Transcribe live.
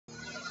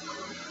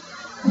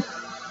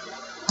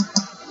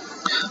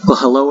Well,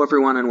 hello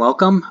everyone and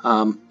welcome.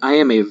 I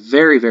am a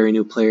very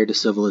new player to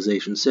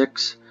Civilization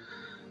 6.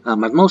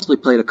 I've mostly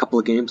played a couple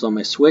of games on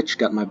my Switch,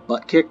 got my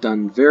butt kicked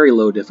on very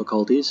low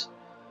difficulties,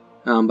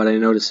 but I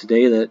noticed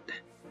today that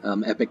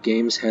Epic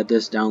Games had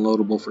this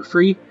downloadable for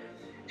free,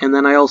 and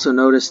then I also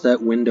noticed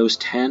that Windows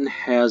 10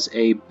 has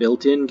a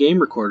built-in game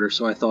recorder,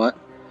 so I thought,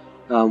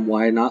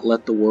 why not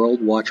let the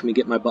world watch me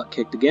get my butt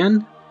kicked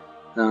again?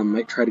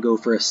 Might try to go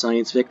for a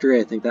science victory.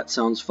 I think that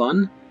sounds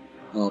fun.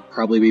 I'll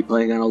probably be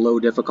playing on a low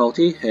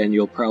difficulty, and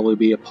you'll probably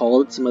be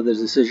appalled at some of the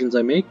decisions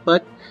I make,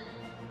 but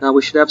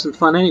we should have some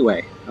fun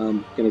anyway.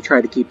 I'm going to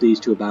try to keep these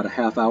to about a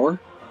half hour,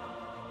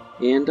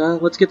 and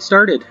let's get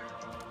started.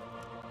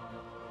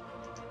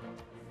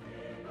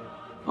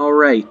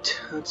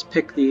 Alright, let's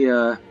pick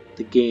the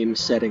game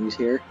settings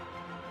here.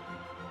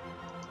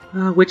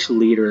 Which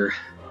leader?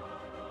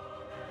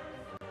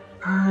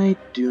 I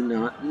do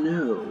not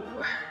know.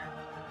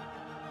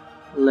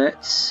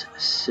 Let's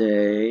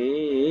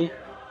say...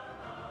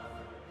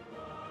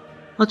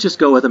 let's just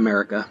go with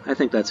America. I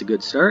think that's a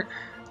good start.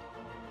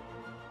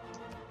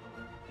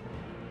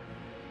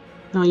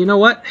 Now, you know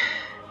what?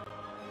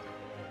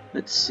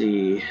 Let's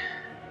see.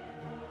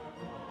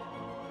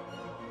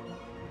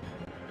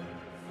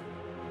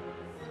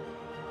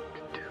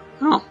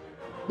 Oh,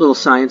 little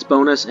science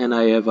bonus, and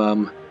I have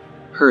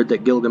heard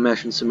that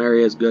Gilgamesh and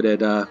Samaria is good at,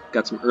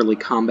 got some early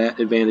combat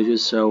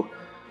advantages, so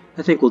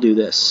I think we'll do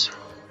this.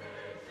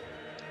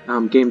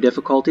 Game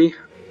difficulty.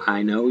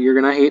 I know you're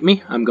gonna hate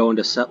me. I'm going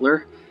to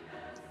Settler.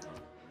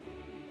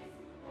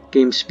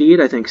 Game speed,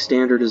 I think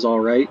standard is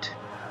alright.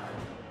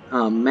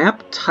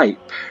 Map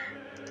type.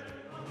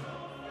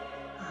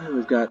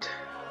 We've got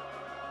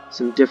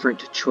some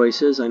different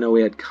choices. I know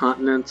we had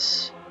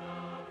continents,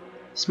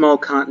 small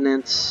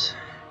continents.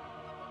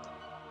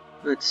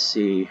 Let's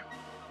see.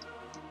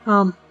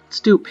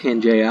 Let's do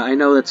Pangaea. I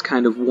know that's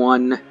kind of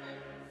one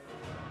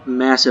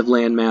massive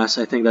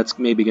landmass. I think that's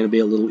maybe going to be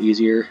a little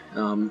easier.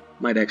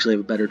 Might actually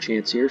have a better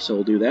chance here, so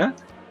we'll do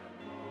that.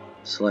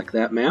 Select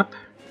that map.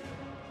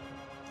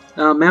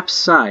 Map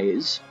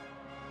size.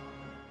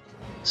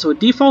 So it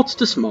defaults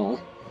to small,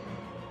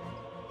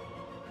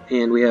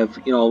 and we have,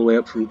 you know, all the way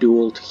up from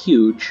dual to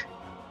huge.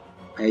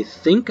 I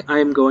think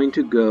I'm going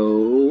to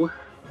go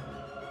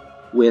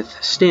with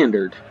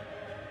standard,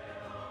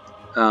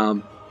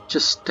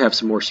 just to have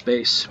some more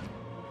space.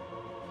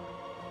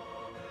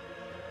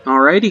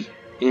 Alrighty,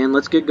 and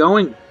let's get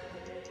going.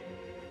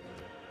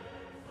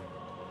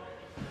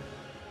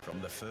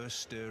 From the first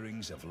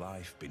stirrings of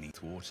life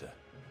beneath water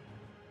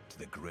to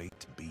the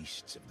great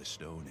beasts of the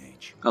Stone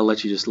Age. I'll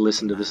let you just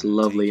listen to this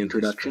lovely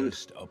introduction.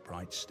 First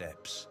upright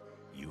steps,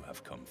 you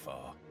have come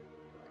far.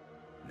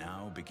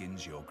 Now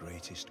begins your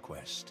greatest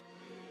quest.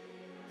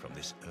 From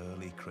this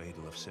early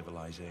cradle of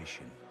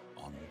civilization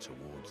on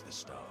towards the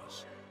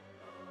stars.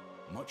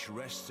 Much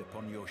rests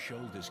upon your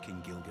shoulders, King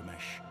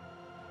Gilgamesh.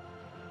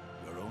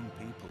 Your own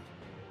people,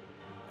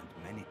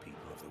 and many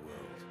people of the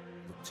world,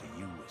 look to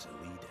you as a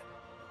leader.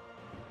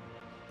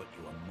 But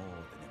you are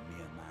more than a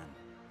mere man.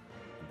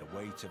 And the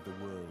weight of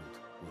the world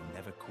will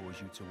never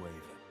cause you to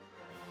waver.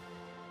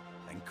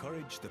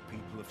 Encourage the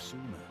people of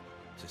Sumer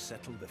to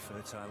settle the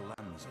fertile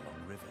lands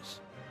along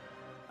rivers,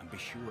 and be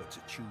sure to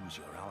choose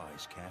your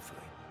allies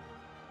carefully,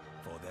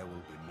 for there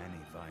will be many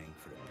vying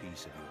for a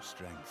piece of your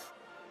strength.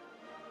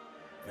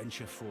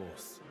 Venture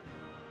forth,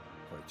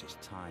 for it is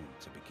time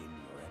to begin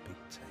your epic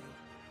tale.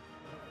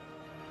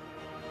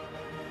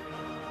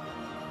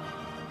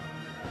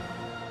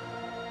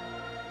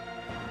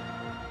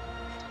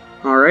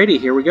 Alrighty,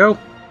 here we go.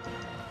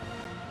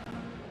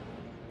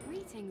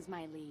 Greetings,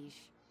 my liege.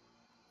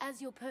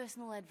 As your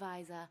personal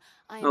advisor,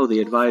 I am the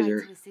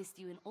advisor. to assist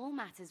you in all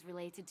matters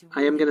related to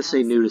I am going to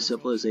say new to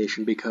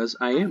Civilization because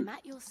I am.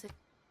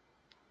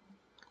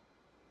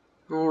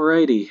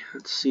 Alrighty,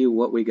 let's see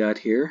what we got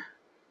here.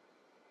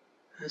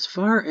 As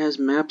far as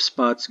map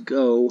spots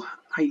go,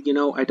 I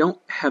don't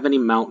have any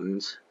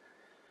mountains.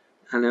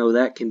 I know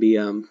that can be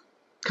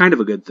kind of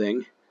a good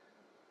thing,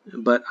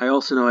 but I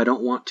also know I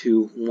don't want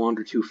to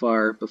wander too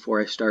far before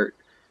I start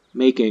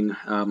making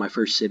my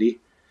first city.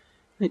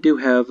 I do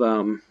have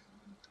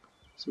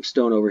some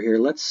stone over here.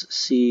 Let's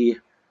see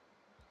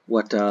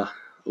what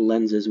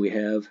lenses we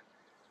have.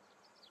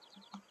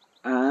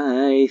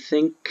 I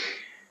think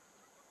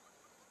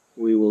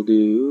we will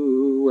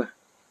do...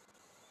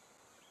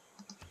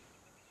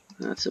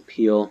 that's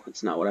appeal.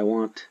 That's not what I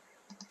want.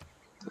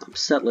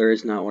 Settler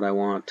is not what I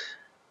want.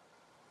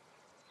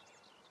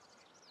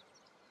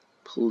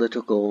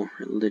 Political,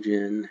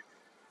 religion...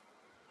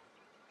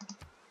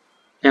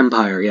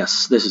 Empire,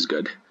 yes, this is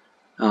good.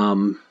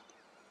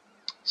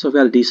 So I've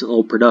got a decent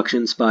little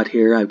production spot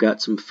here. I've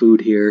got some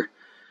food here.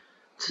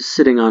 It's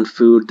sitting on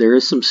food. There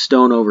is some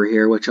stone over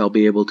here, which I'll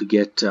be able to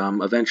get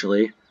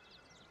eventually.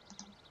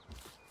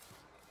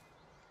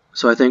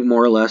 So I think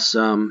more or less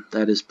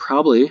that is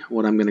probably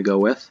what I'm going to go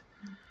with.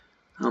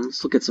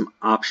 Let's look at some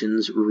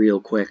options real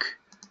quick.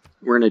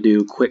 We're going to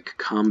do quick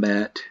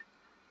combat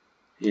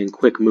and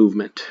quick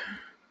movement.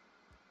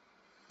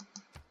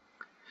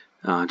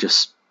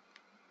 Just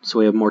so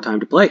we have more time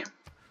to play.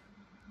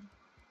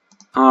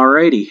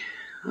 Alrighty.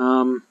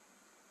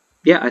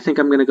 Yeah, I think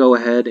I'm going to go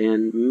ahead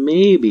and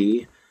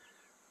maybe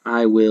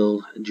I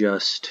will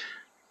just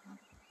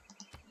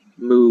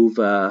move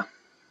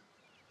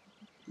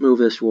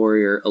this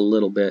warrior a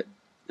little bit.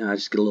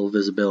 Just get a little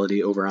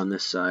visibility over on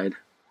this side.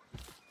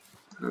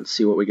 Let's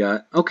see what we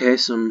got. Okay,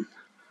 some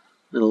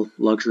little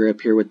luxury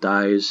up here with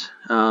dyes.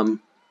 And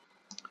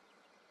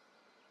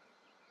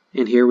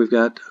here we've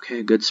got, okay,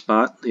 a good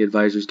spot. The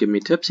advisor's giving me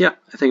tips. Yeah,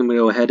 I think I'm going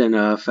to go ahead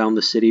and found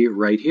the city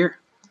right here.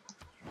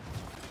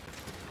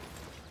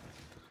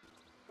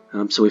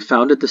 So we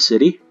founded the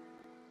city.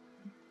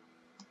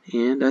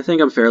 And I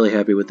think I'm fairly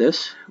happy with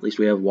this. At least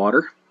we have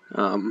water.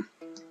 And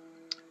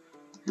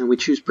we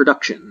choose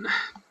production.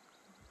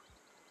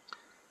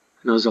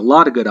 Now, there's a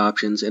lot of good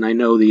options, and I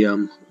know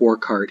the ore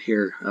cart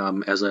here,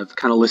 as I've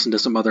kind of listened to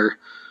some other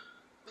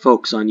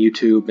folks on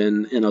YouTube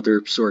and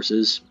other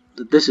sources.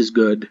 This is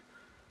good.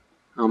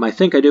 I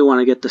think I do want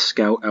to get the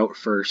scout out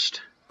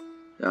first,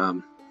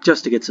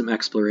 just to get some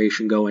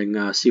exploration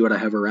going, see what I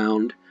have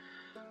around.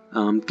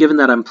 Given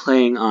that I'm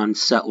playing on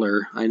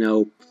Settler, I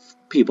know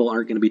people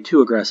aren't going to be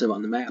too aggressive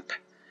on the map,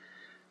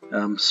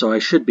 so I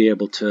should be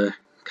able to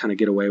kind of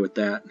get away with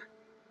that.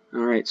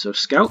 Alright, so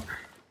scout,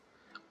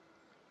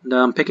 and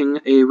I'm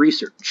picking a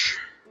research.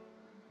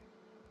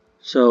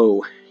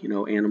 So,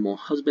 animal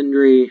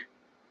husbandry.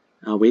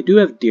 We do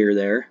have deer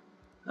there.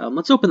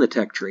 Let's open the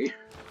tech tree.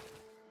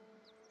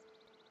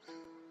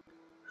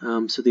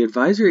 So the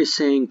advisor is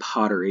saying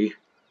pottery.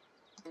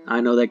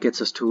 I know that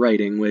gets us to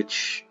writing,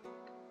 which,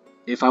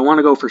 if I want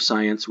to go for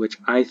science, which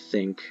I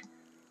think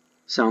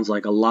sounds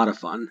like a lot of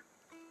fun.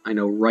 I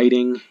know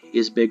writing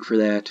is big for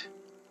that.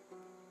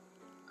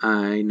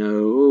 I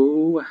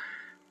know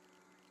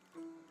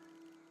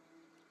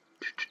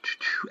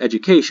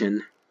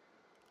education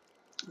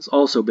is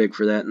also big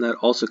for that, and that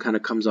also kind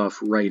of comes off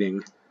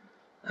writing.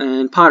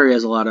 And pottery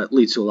has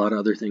leads to a lot of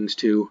other things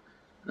too.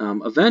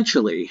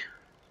 Eventually,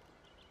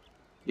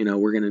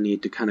 we're going to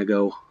need to kind of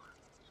go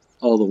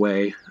all the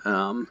way.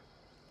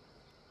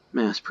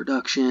 Mass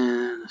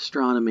production,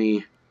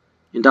 astronomy,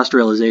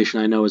 industrialization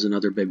I know is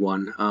another big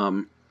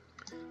one.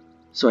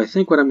 So I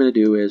think what I'm going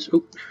to do is,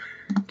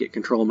 get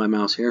control of my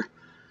mouse here.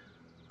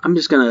 I'm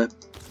just going to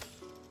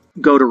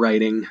go to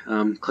writing,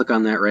 click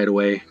on that right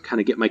away, kind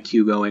of get my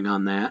queue going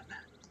on that.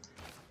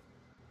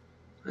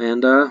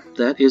 And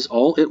that is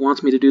all it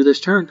wants me to do this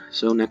turn,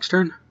 so next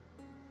turn.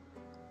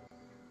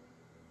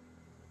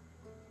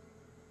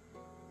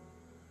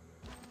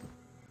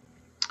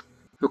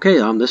 Okay,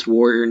 this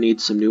warrior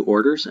needs some new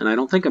orders, and I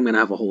don't think I'm going to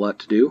have a whole lot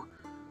to do.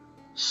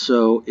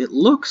 So it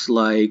looks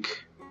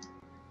like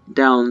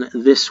down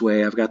this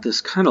way I've got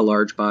this kind of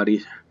large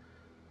body.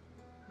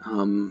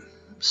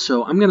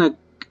 So I'm going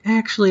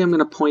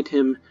to point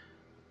him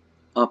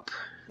up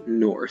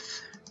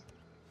north.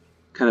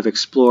 Kind of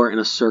explore in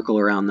a circle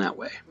around that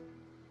way.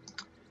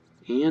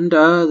 And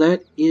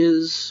that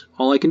is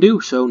all I can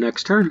do, so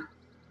next turn.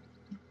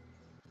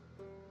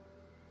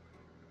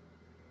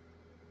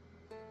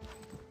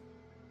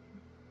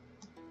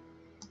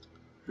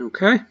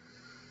 Okay.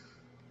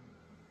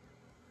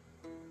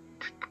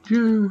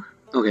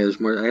 Okay, there's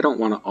more. I don't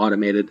want to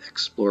automated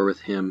explore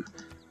with him.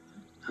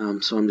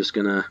 So I'm just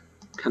going to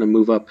kind of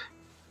move up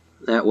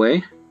that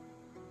way.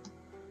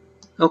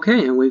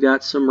 Okay, and we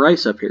got some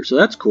rice up here, so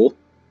that's cool.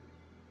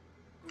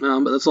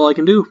 But that's all I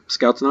can do.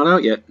 Scout's not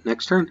out yet.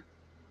 Next turn.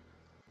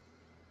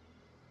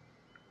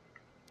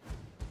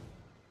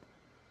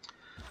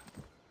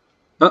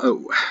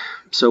 Uh-oh.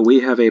 So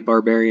we have a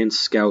barbarian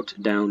scout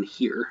down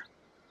here.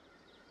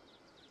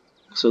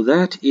 So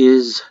that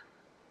is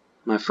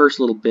my first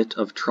little bit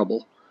of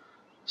trouble.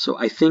 So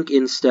I think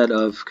instead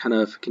of kind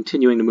of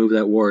continuing to move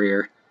that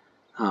warrior,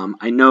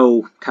 I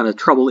know kind of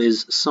trouble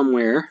is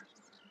somewhere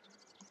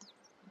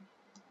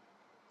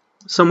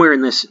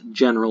in this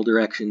general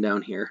direction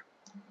down here.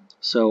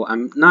 So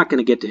I'm not going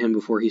to get to him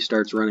before he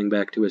starts running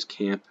back to his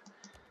camp,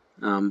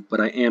 but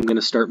I am going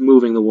to start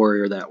moving the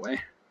warrior that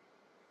way.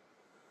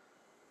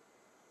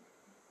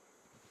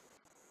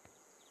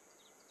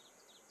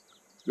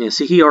 Yeah,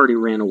 see, he already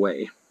ran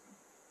away.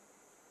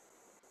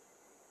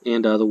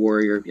 And the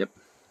warrior, yep,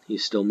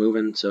 he's still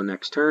moving, so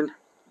next turn.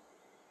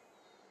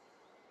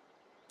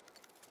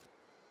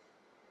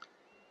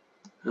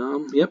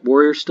 Yep,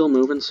 warrior's still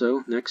moving,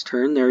 so next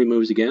turn, there he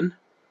moves again.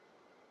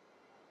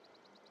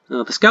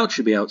 The scout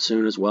should be out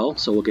soon as well,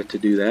 so we'll get to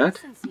do that.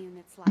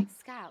 Units like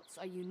scouts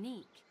are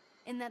unique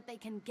in that they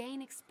can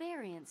gain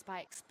experience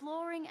by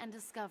exploring and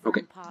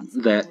discovering parts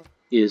of that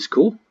is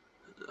cool.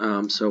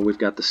 So we've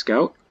got the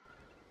scout.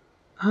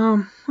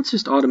 Let's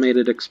just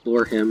automated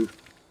explore him.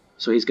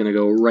 So he's going to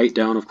go right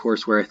down, of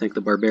course, where I think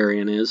the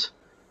barbarian is.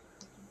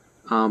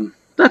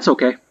 That's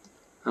okay.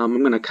 I'm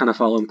going to kind of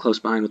follow him close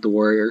behind with the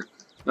warrior.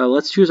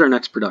 Let's choose our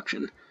next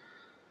production.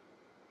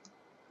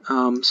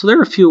 So there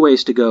are a few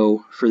ways to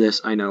go for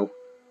this, I know.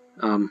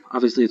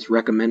 Obviously it's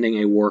recommending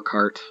a war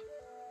cart.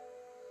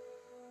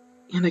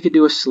 And I could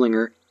do a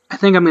slinger. I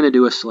think I'm going to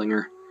do a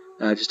slinger,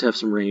 just to have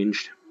some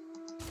ranged.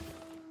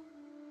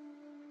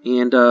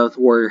 And the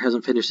warrior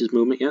hasn't finished his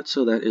movement yet,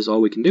 so that is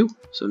all we can do.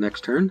 So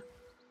next turn.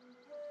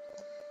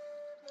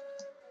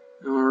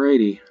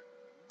 Alrighty.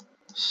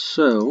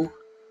 So,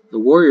 the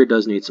warrior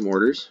does need some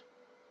orders.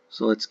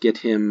 So let's get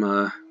him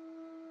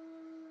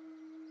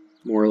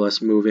more or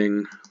less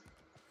moving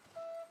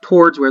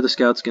towards where the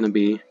scout's going to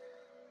be.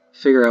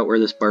 Figure out where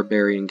this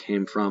barbarian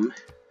came from.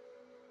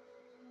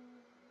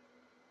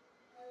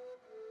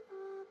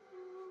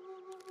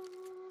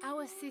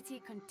 Our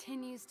city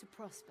continues to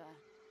prosper.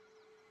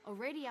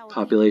 Already our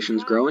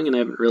Population's growing and I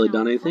haven't really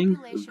done anything.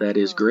 That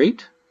is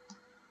great.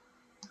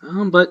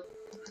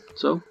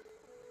 So,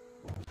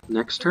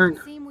 next turn.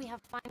 We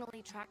have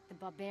finally tracked the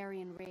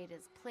barbarian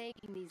raiders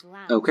plaguing these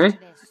lands. Okay,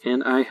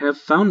 and I have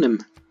found him.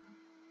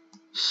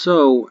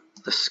 So,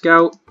 the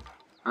scout,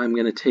 I'm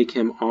going to take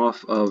him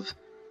off of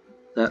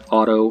that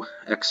auto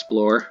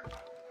explore.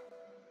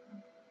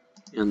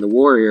 And the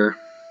warrior,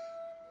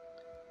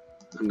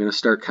 I'm going to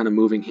start kind of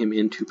moving him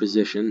into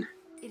position.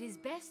 It is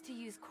best to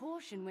use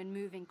caution when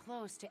moving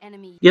close to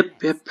enemy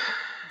units. Yep.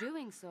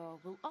 Doing so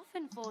will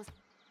often force...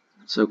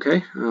 It's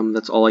okay.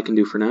 That's all I can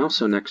do for now,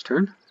 so next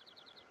turn.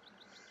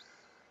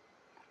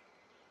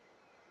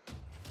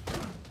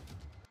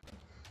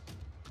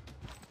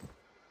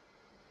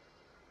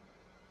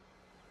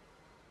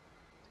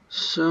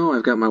 So,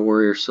 I've got my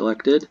warrior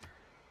selected.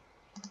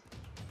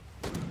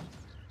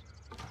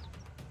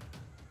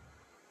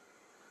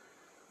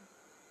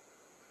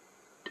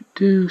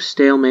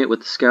 Stalemate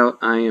with the scout.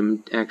 I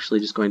am actually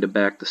just going to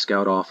back the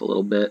scout off a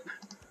little bit.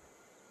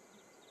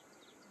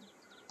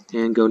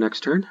 And go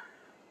next turn.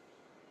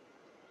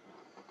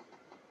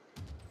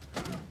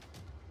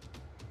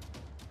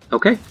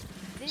 Okay,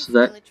 so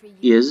that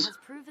is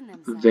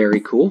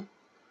very cool.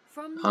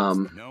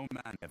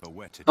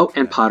 Oh,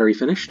 and pottery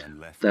finished.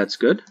 That's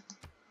good.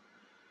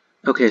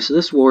 Okay, so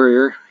this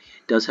warrior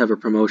does have a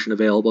promotion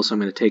available, so I'm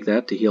going to take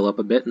that to heal up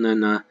a bit and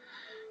then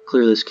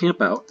clear this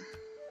camp out.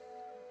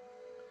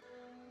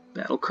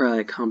 Battle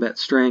Cry, Combat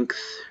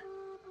Strength.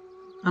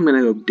 I'm going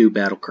to go do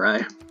Battle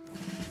Cry.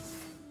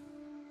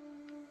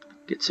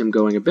 Gets him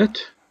going a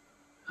bit.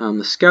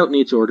 The scout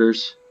needs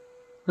orders.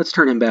 Let's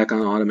turn him back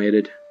on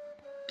automated.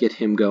 Get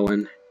him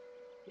going.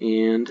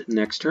 And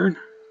next turn.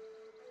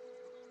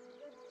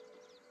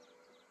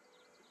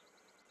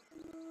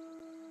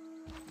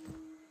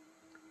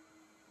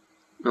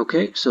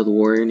 Okay, so the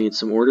warrior needs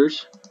some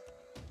orders.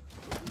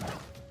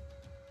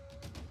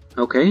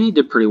 Okay, he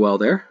did pretty well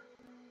there.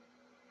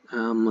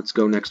 Let's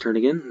go next turn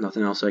again.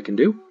 Nothing else I can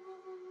do.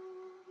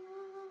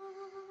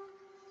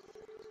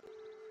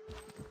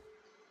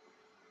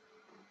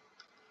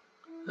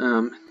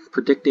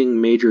 Predicting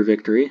major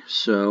victory,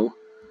 so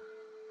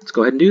let's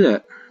go ahead and do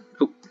that.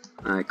 Oh,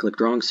 I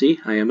clicked wrong. See,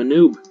 I am a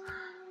noob.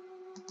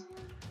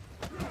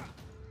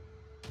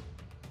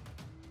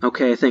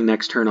 Okay, I think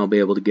next turn I'll be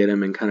able to get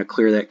him and kind of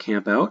clear that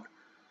camp out.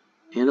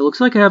 And it looks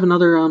like I have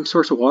another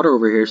source of water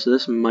over here, so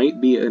this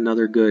might be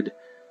another good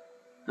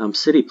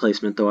city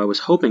placement, though I was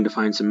hoping to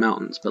find some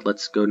mountains. But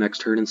let's go next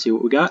turn and see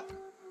what we got.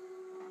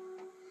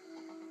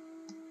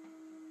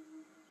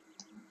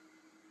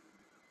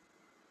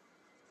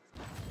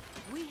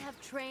 We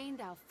have trained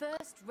our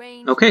first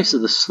range. Okay, so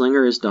the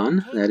slinger is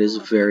done. That is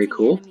very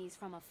cool.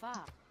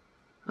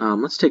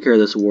 Let's take care of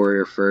this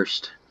warrior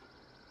first.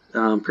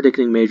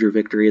 Predicting major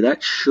victory.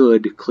 That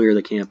should clear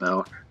the camp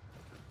out.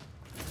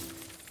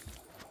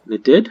 And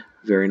it did.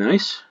 Very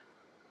nice.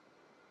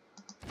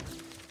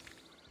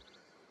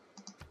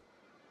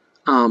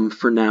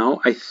 For now,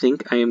 I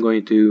think I am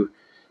going to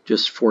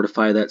just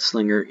fortify that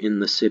slinger in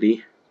the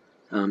city,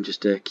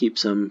 just to keep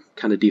some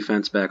kind of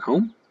defense back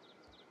home.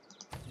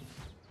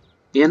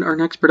 And our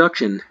next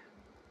production,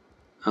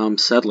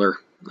 settler.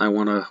 I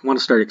want to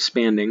start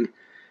expanding.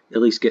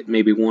 At least get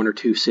maybe 1 or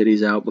 2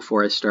 cities out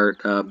before I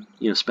start,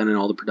 spending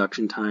all the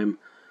production time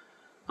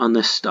on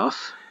this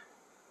stuff.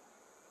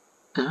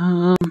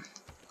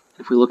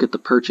 If we look at the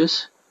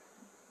purchase,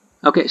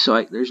 okay,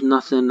 so there's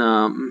nothing.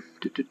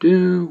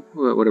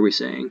 What are we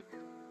saying?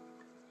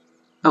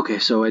 Okay,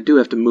 so I do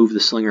have to move the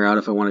slinger out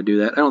if I want to do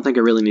that. I don't think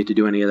I really need to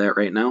do any of that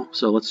right now.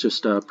 So let's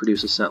just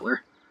produce a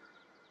settler.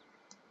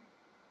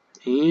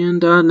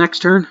 And next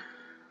turn.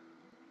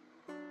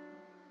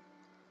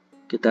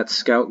 Get that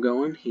scout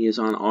going. He is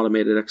on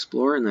automated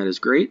explorer, and that is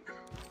great.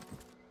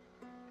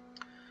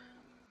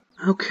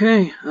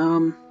 Okay,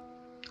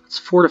 let's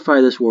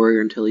fortify this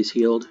warrior until he's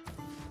healed.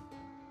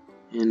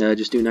 And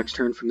just do next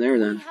turn from there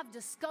then. We have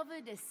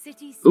discovered a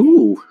city-state.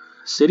 Ooh,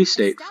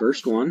 city-state,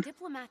 first one.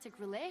 Diplomatic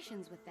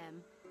relations with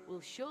them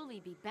will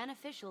surely be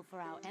beneficial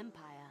for our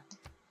empire.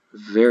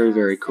 Very,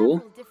 very cool.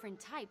 There are several different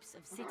types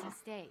of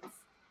city-states,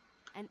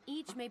 and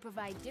each may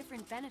provide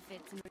different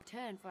benefits in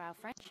return for our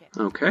friendship.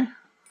 Okay.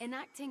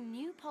 Enacting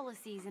new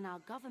policies in our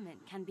government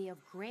can be of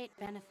great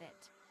benefit.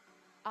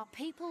 Our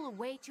people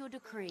await your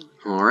decree.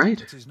 All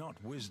right. It is not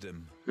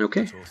wisdom.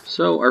 Okay,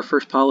 so our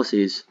first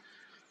policies.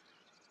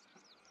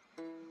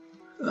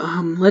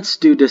 Let's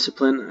do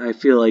discipline. I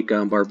feel like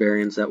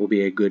barbarians, that will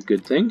be a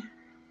good thing.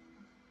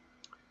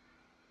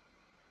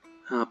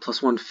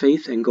 +1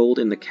 faith and gold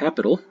in the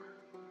capital.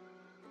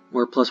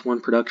 or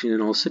 +1 production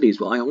in all cities.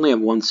 Well, I only have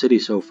 1 city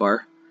so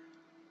far.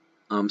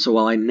 So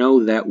while I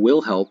know that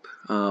will help,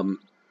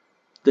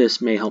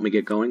 this may help me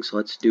get going. So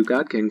let's do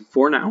God King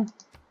for now.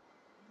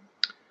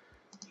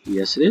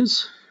 Yes, it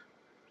is.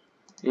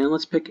 And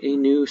let's pick a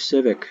new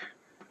civic.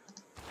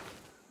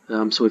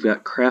 So we've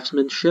got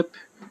craftsmanship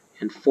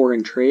and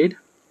foreign trade.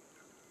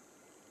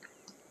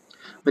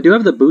 I do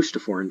have the boost to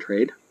foreign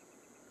trade,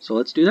 so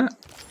let's do that.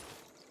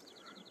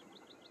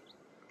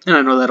 And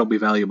I know that'll be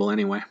valuable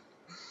anyway.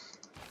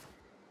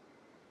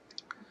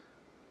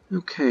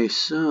 Okay,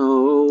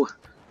 so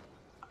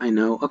I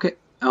know. Okay.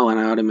 Oh, and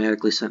I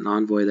automatically sent an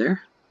envoy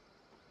there.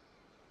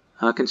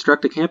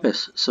 Construct a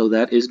campus. So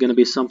that is going to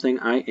be something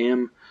I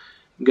am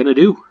going to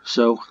do.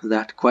 So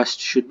that quest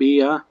should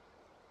be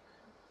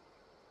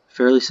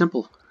fairly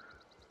simple.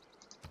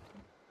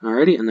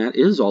 Alrighty, and that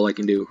is all I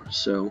can do.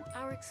 So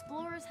our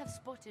explorers have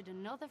spotted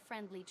another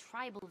friendly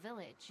tribal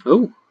village.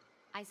 Oh,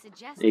 I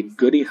suggest a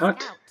goody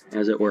hut,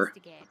 as it were.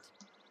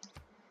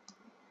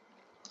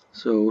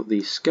 So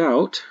the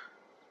scout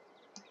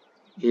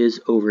is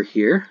over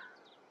here.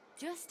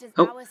 Just as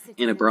Oh,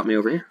 and it brought me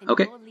over here.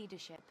 Okay.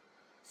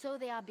 So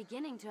they are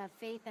beginning to have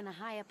faith in a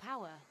higher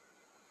power.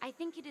 I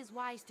think it is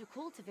wise to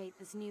cultivate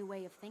this new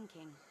way of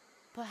thinking.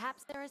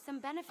 Perhaps there is some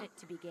benefit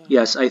to be gained.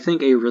 Yes, I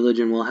think a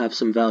religion will have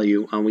some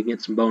value. We can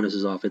get some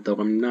bonuses off it, though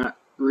I'm not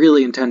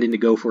really intending to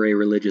go for a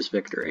religious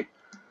victory.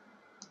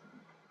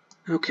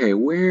 Okay,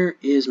 where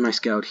is my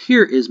scout?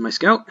 Here is my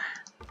scout.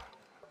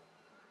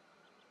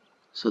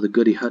 So the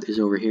goody hut is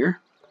over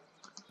here.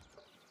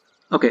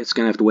 Okay, it's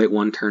going to have to wait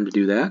 1 turn to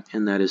do that,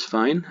 and that is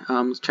fine.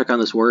 Let's check on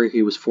this warrior.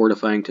 He was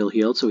fortifying till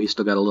healed, so he's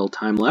still got a little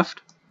time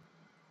left.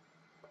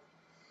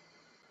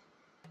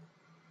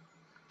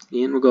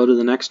 And we'll go to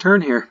the next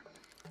turn here.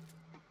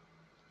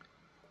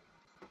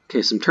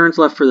 Okay, some turns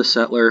left for the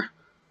settler.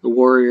 The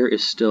warrior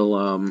is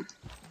still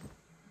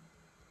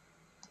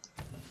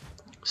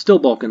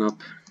bulking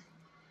up.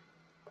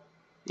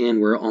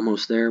 And we're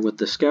almost there with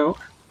the scout.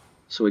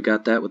 So we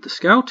got that with the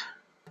scout.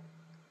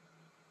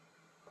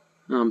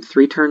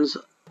 8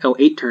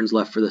 turns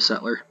left for the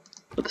settler.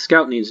 But the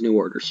scout needs new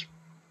orders.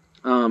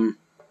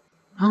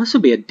 Oh, this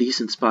would be a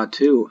decent spot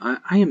too.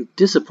 I am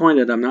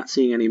disappointed I'm not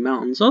seeing any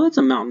mountains. Oh, that's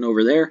a mountain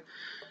over there.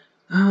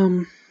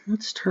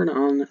 Let's turn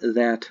on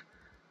that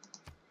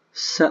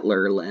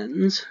settler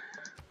lens.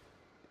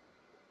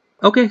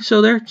 Okay,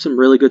 so there are some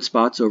really good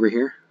spots over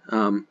here.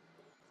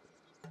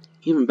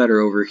 Even better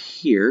over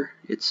here,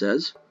 it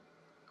says.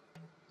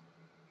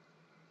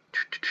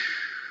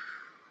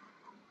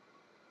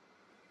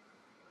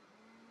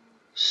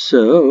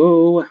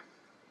 So,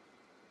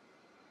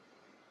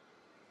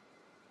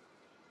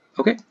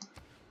 okay.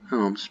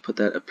 I'll just put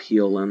that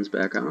appeal lens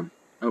back on.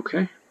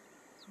 Okay.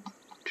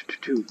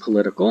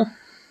 Political.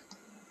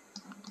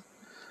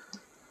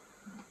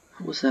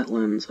 What was that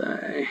lens?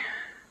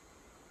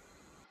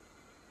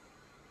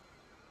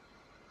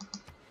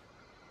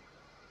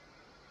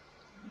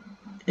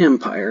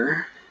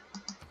 Empire.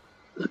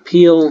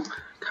 Appeal.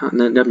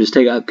 Continent. I'm just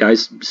taking.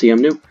 Guys, see,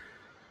 I'm new.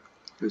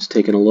 I'm just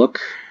taking a look.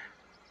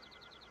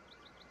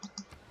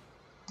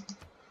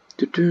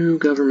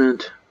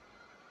 Government.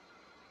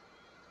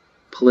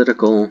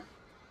 Political.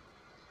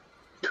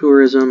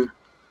 Tourism.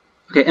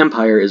 Okay,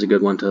 Empire is a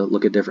good one to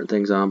look at different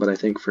things on, but I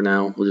think for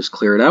now we'll just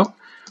clear it out.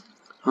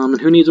 And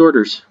who needs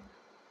orders?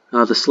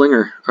 The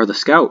slinger, or the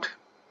scout.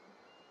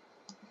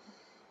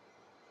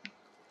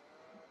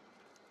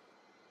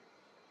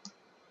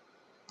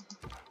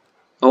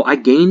 Oh, I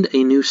gained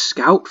a new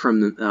scout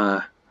from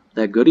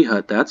that goody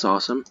hut. That's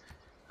awesome.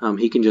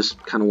 He can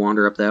just kind of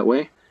wander up that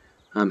way.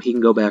 He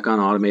can go back on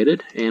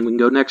automated, and we can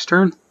go next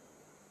turn.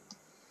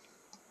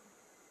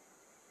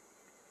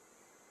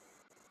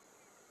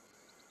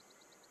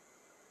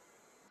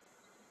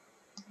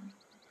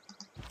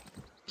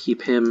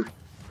 Keep him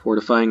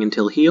fortifying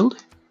until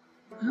healed.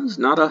 That's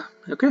not a...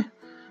 Okay.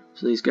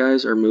 So these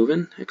guys are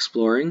moving,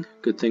 exploring.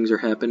 Good things are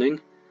happening.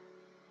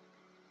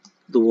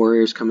 The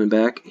warrior's coming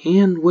back.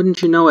 And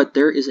wouldn't you know it,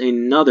 there is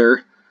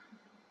another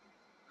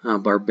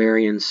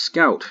barbarian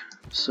scout.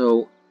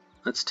 So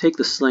let's take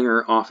the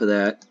slinger off of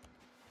that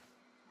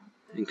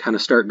and kind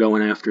of start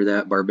going after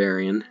that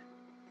barbarian.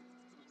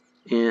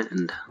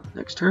 And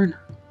next turn.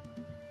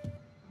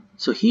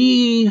 So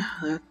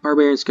that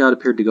barbarian scout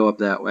appeared to go up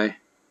that way.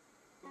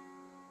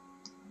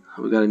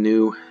 We got a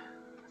new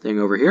thing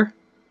over here.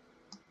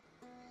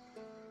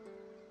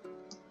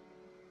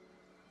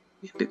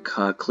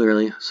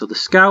 Clearly. So the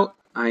scout,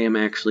 I am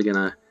actually going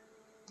to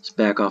just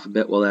back off a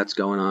bit while that's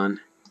going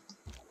on.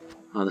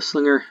 The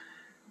slinger,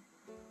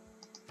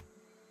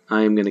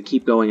 I am going to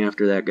keep going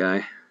after that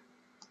guy.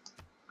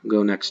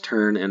 Go next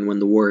turn, and when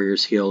the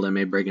warrior's healed, I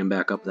may bring him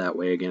back up that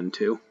way again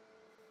too.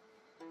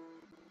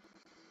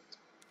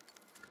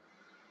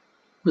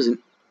 It was an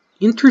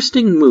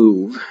interesting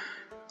move.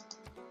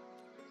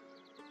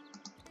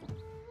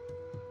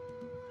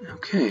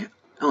 Okay.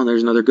 Oh,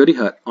 there's another goody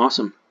hut.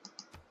 Awesome.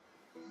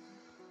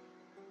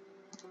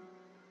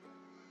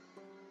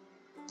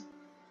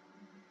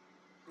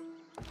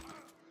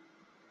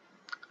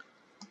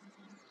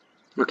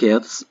 Okay, Okay,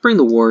 let's bring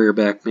the warrior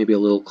back maybe a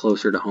little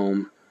closer to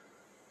home.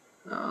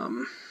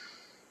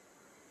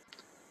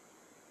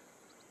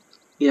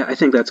 Yeah, I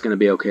think that's going to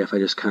be okay if I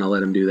just kind of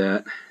let him do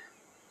that.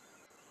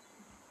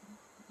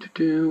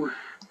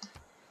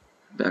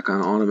 Back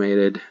on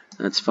automated.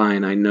 That's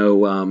fine. I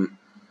know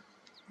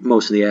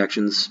most of the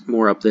action's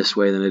more up this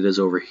way than it is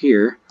over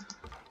here.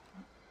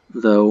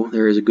 Though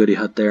there is a goodie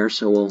hut there,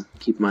 so we'll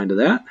keep mind of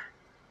that.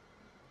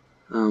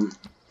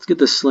 Let's get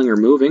this slinger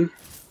moving.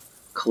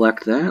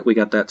 Collect that. We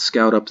got that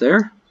scout up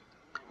there.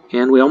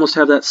 And we almost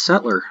have that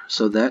settler,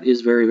 so that is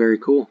very, very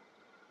cool.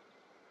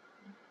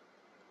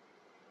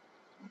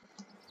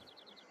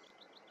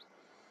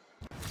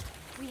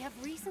 We have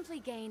recently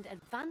gained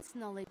advanced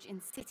knowledge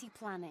in city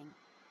planning.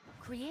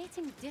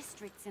 Creating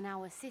districts in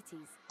our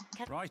cities.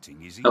 Writing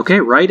is easy. Okay,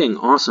 writing,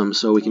 awesome.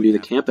 So we can do the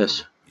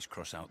campus. Is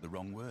cross out the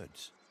wrong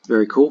words.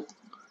 Very cool.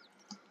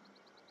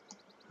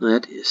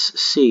 Let us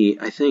see.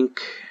 I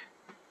think.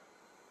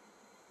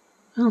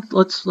 Well,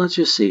 let's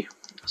just see.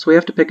 So we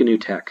have to pick a new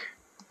tech.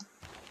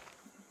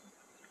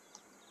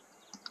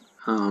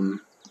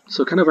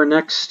 So kind of our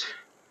next.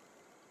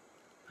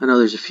 I know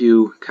there's a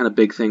few kind of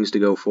big things to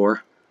go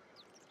for.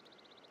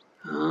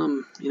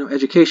 You know,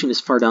 education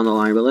is far down the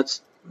line, but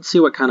let's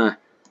see what kind of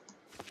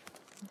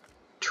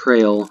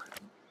trail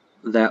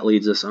that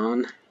leads us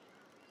on.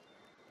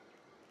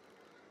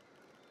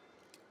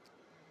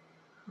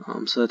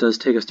 So that does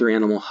take us through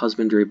animal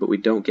husbandry, but we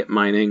don't get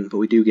mining, but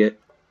we do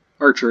get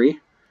archery.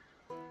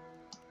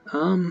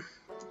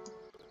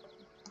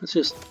 Let's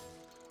just...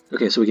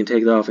 Okay, so we can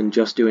take that off and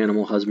just do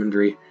animal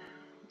husbandry.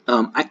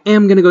 I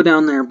am going to go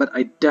down there, but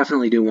I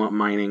definitely do want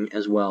mining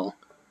as well.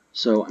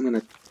 So I'm going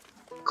to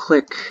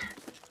click...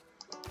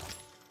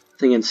 I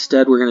think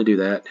instead we're going to do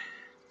that.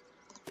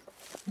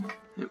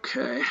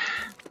 Okay.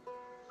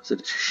 Is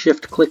it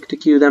shift click to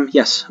queue them?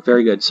 Yes,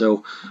 very good.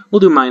 So we'll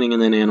do mining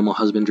and then animal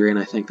husbandry, and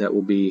I think that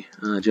will be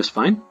just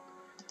fine.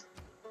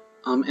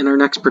 In our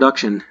next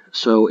production,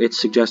 so it's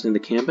suggesting the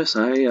campus.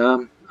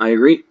 I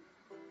agree.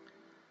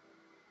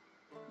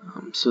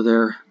 So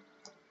there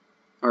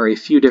are a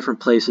few different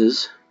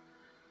places.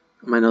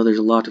 I know there's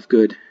a lot of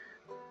good.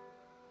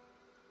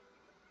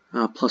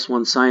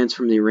 +1 science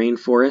from the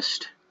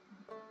rainforest.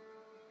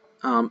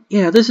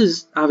 Yeah, this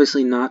is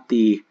obviously not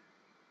the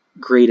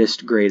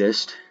greatest.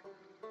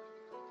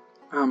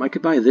 I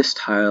could buy this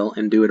tile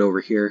and do it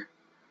over here.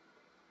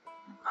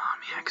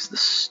 Yeah, because the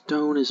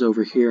stone is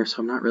over here, so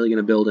I'm not really going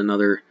to build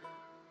another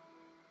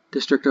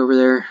district over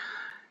there.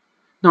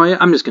 No,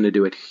 I'm just going to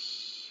do it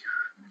here,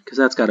 because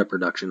that's got a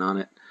production on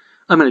it.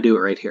 I'm going to do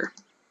it right here.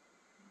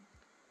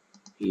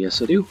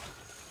 Yes, I do.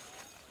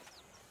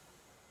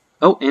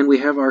 Oh, and we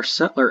have our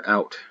settler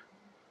out.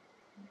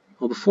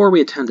 Well, before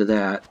we attend to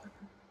that,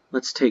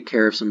 let's take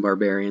care of some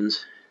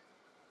barbarians.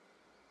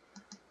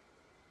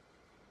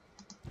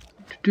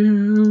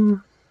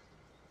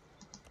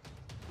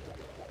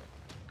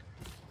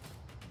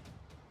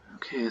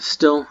 Okay,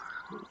 still,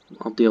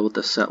 I'll deal with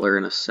the settler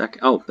in a sec.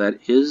 Oh,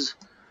 that is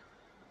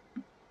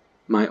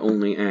my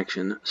only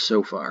action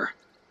so far.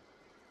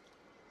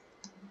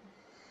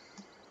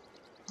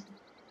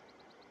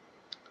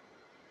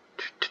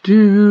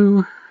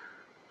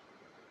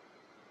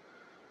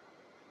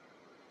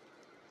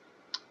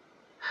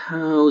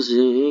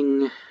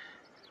 Housing.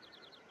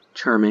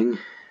 Charming.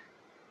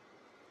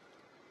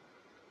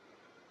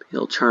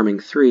 Appeal Charming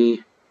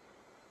 3.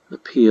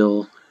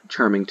 Appeal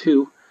Charming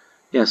 2.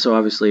 Yeah, so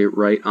obviously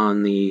right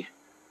on the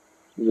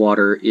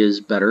water is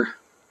better.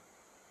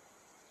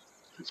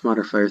 That's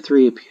Modifier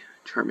 3,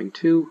 Charming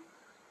 2.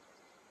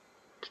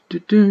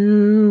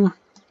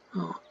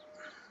 Oh,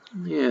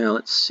 yeah,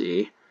 let's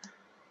see.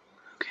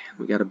 Okay,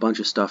 we got a bunch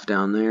of stuff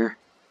down there.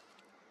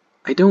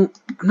 I'm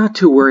not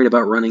too worried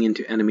about running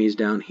into enemies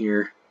down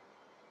here.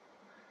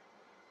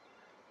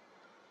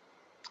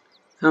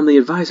 The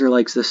advisor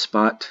likes this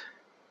spot.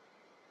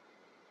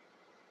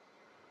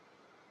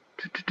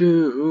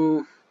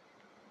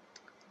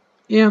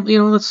 Yeah, you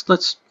know, let's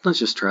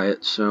just try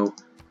it. So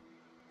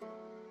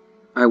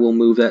I will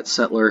move that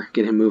settler,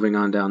 get him moving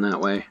on down that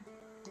way.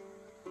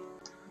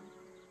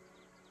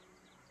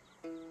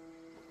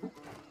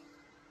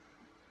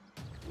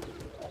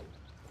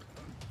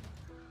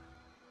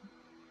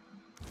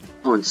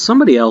 Oh, and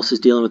somebody else is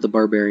dealing with the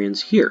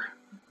barbarians here.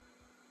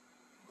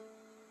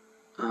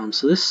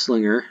 So this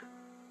slinger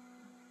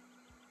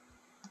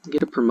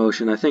get a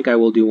promotion. I think I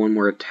will do one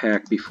more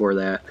attack before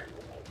that.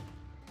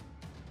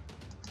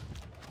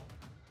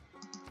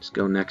 Just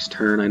go next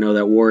turn. I know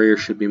that warrior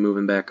should be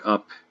moving back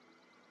up.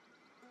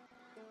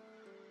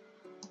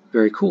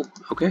 Very cool.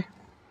 Okay.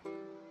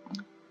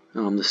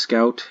 The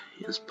scout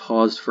is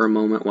paused for a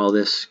moment while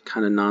this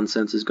kind of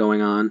nonsense is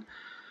going on.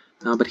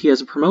 But he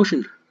has a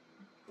promotion.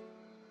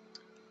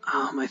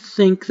 I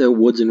think the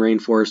woods and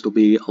rainforest will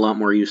be a lot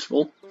more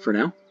useful for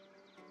now.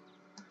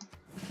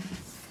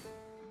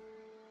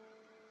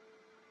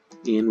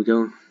 And we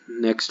go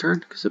next turn,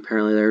 because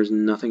apparently there's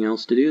nothing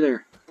else to do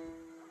there.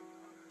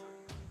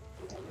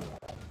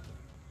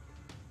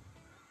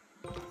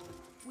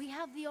 We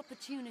have the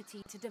opportunity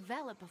opportunity to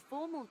develop a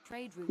formal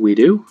trade route We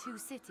do? between two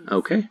cities.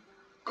 Okay,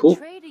 cool.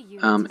 The trader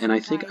unit is And I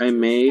think required I to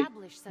may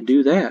establish such do a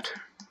route. that.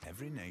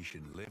 Every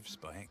nation lives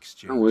by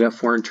exchange. Oh, we got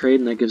foreign trade,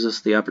 and that gives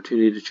us the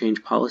opportunity to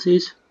change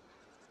policies.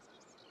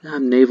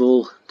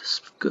 Naval,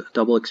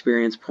 double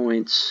experience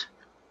points.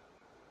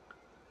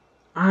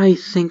 I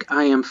think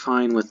I am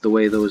fine with the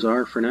way those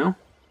are for now.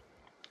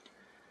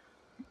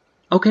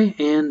 Okay,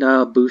 and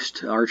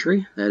boost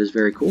archery. That is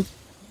very cool.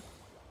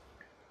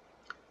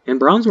 And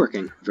bronze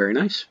working. Very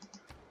nice.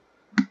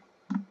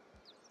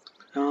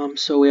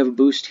 So we have a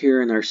boost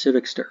here in our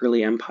civics to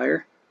early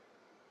empire.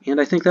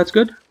 And I think that's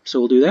good, so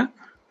we'll do that.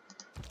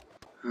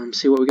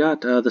 See what we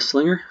got. The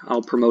slinger,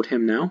 I'll promote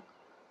him now.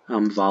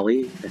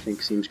 Volley, I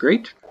think, seems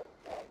great.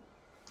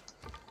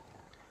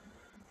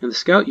 And the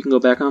scout, you can go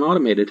back on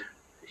automated.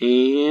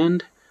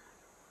 And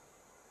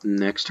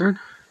next turn.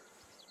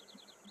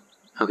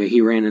 Okay,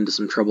 he ran into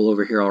some trouble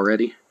over here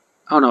already.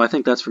 Oh no, I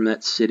think that's from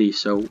that city,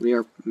 so we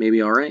are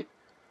maybe alright.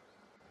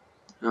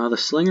 The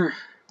slinger.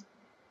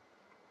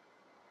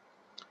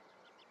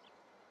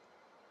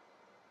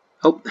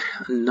 Oh,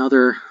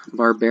 another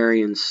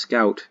barbarian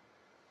scout.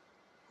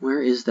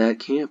 Where is that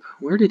camp?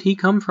 Where did he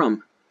come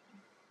from?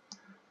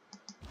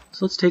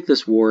 So let's take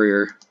this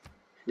warrior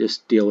and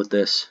just deal with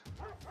this.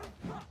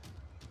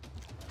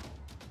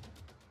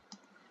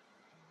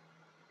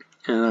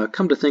 And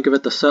come to think of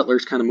it, the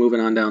settler's kind of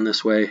moving on down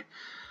this way.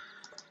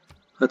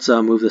 Let's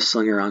move the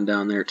slinger on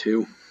down there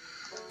too.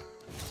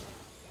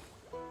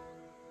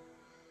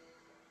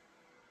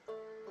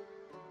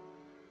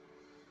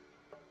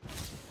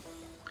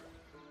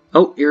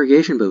 Oh,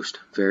 irrigation boost.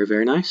 Very,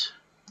 very nice.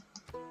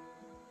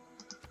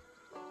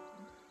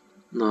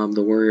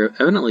 The warrior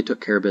evidently took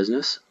care of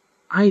business.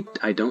 I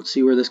don't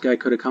see where this guy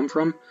could have come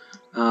from.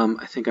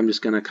 I think I'm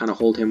just going to kind of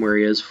hold him where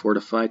he is,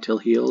 fortify till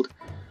healed.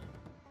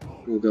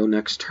 We'll go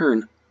next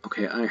turn.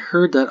 Okay, I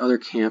heard that other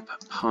camp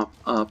pop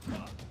up.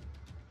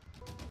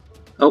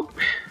 Oh,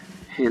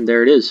 and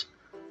there it is.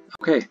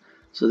 Okay,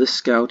 so this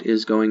scout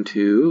is going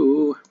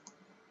to...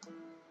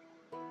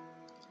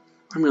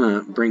 I'm going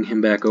to bring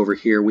him back over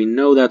here. We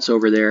know that's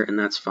over there, and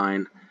that's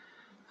fine.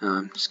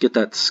 Just get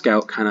that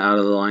scout kind of out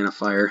of the line of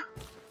fire.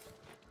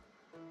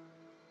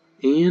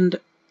 And,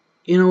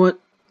 you know what?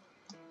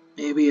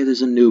 Maybe it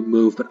is a noob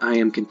move, but I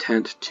am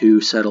content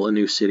to settle a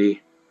new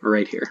city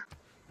right here.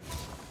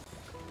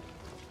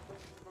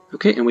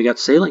 Okay, and we got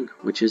sailing,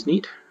 which is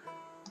neat.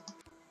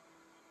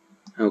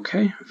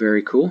 Okay,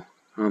 very cool.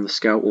 The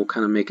scout will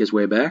kind of make his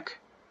way back.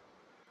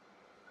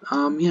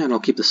 Yeah, and I'll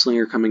keep the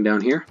slinger coming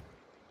down here.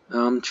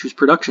 Choose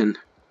production.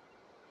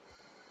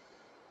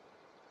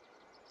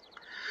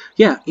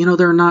 Yeah, you know,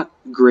 there are not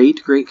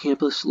great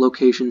campus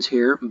locations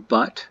here,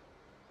 but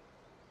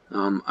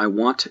I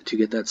want to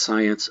get that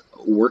science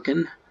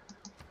working.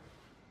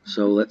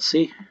 So let's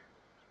see.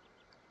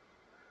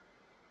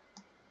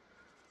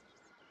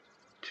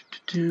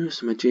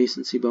 Some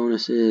adjacency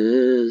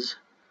bonuses.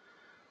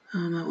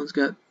 That one's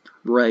got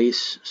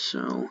rice,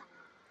 so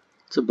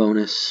it's a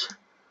bonus.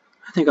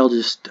 I think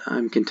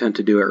I'm content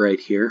to do it right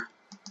here.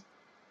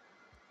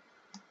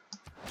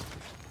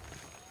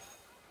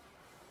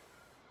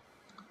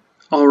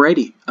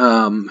 Alrighty,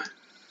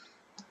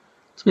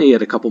 let's maybe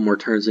get a couple more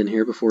turns in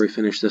here before we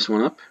finish this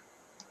one up.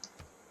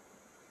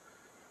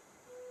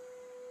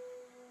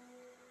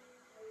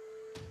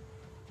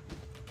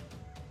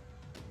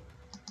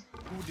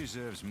 Who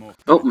deserves more?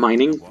 Oh,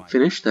 mining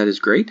finished, that is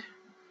great.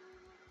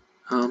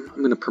 I'm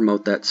going to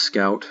promote that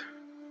scout,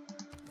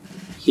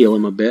 heal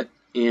him a bit,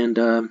 and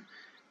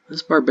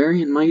this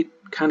barbarian might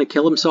kind of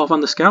kill himself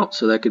on the scout,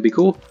 so that could be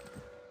cool.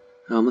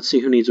 Let's see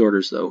who needs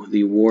orders, though.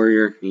 The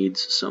warrior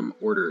needs some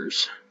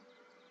orders.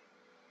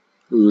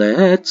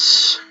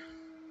 Let's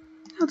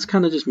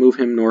kind of just move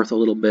him north a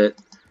little bit.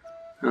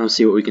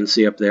 See what we can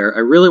see up there. I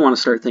really want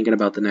to start thinking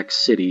about the next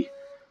city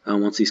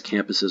once these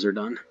campuses are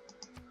done.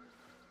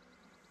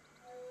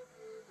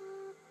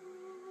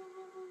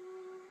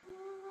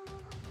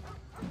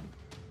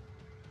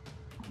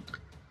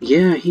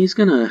 Yeah, he's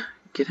gonna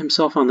get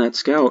himself on that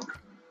scout.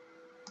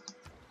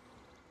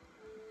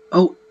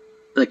 Oh,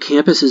 the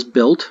campus is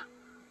built.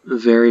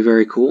 Very,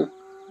 very cool.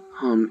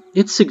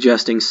 It's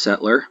suggesting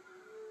settler.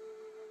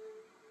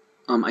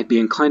 I'd be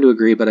inclined to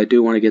agree, but I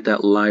do want to get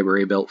that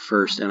library built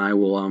first, and I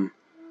will,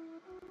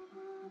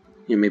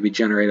 maybe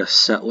generate a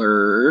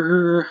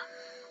settler.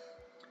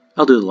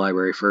 I'll do the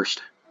library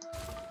first.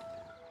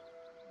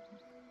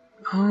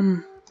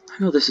 I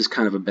know this is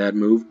kind of a bad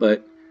move,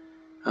 but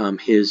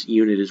his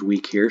unit is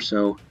weak here,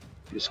 so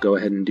just go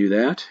ahead and do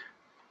that.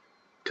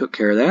 Took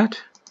care of that.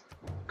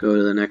 Go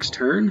to the next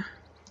turn.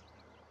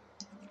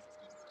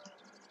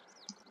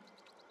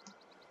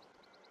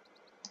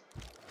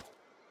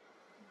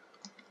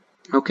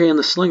 Okay, and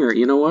the slinger,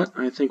 you know what?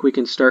 I think we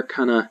can start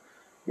kind of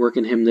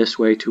working him this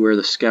way to where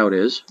the scout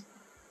is.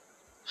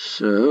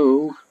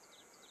 So,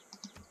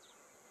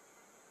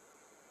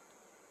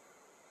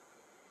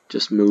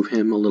 just move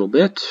him a little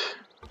bit.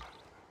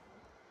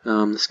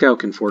 The scout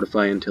can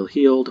fortify until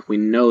healed. We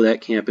know that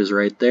camp is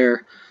right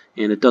there,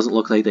 and it doesn't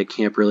look like that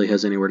camp really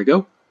has anywhere to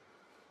go.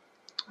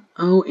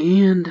 Oh,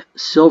 and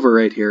silver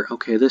right here.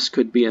 Okay, this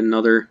could be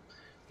another,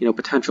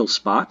 potential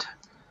spot.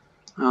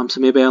 So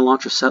maybe I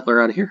launch a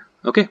settler out of here.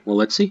 Okay, well,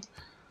 let's see.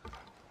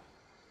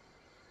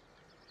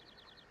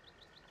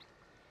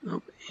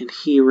 Oh, and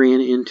he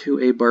ran into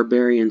a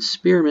barbarian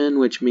spearman,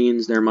 which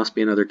means there must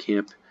be another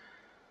camp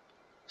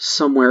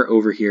somewhere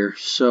over here.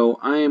 So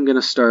I am going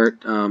to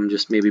start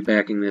just maybe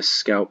backing this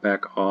scout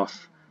back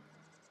off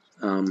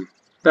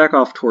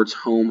towards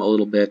home a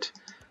little bit.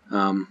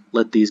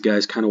 Let these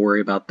guys kind of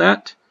worry about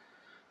that.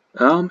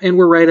 And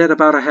we're right at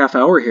about a half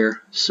hour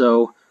here,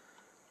 so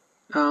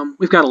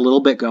we've got a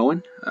little bit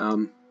going.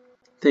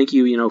 Thank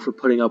you, for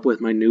putting up with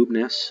my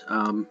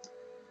noobness.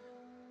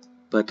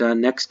 But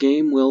next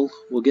game we'll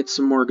get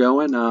some more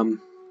going.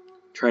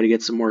 Try to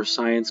get some more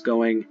science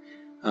going.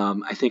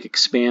 I think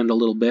expand a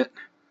little bit.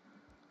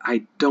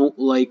 I don't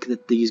like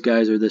that these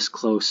guys are this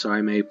close, so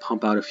I may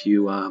pump out a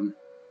few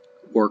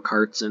war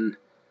carts and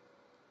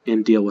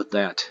deal with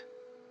that.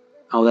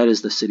 Oh, that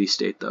is the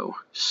city-state, though.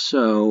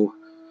 So,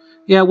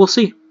 yeah, we'll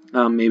see.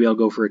 Maybe I'll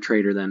go for a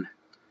trader then.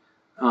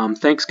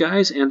 Thanks,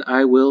 guys, and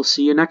I will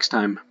see you next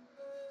time.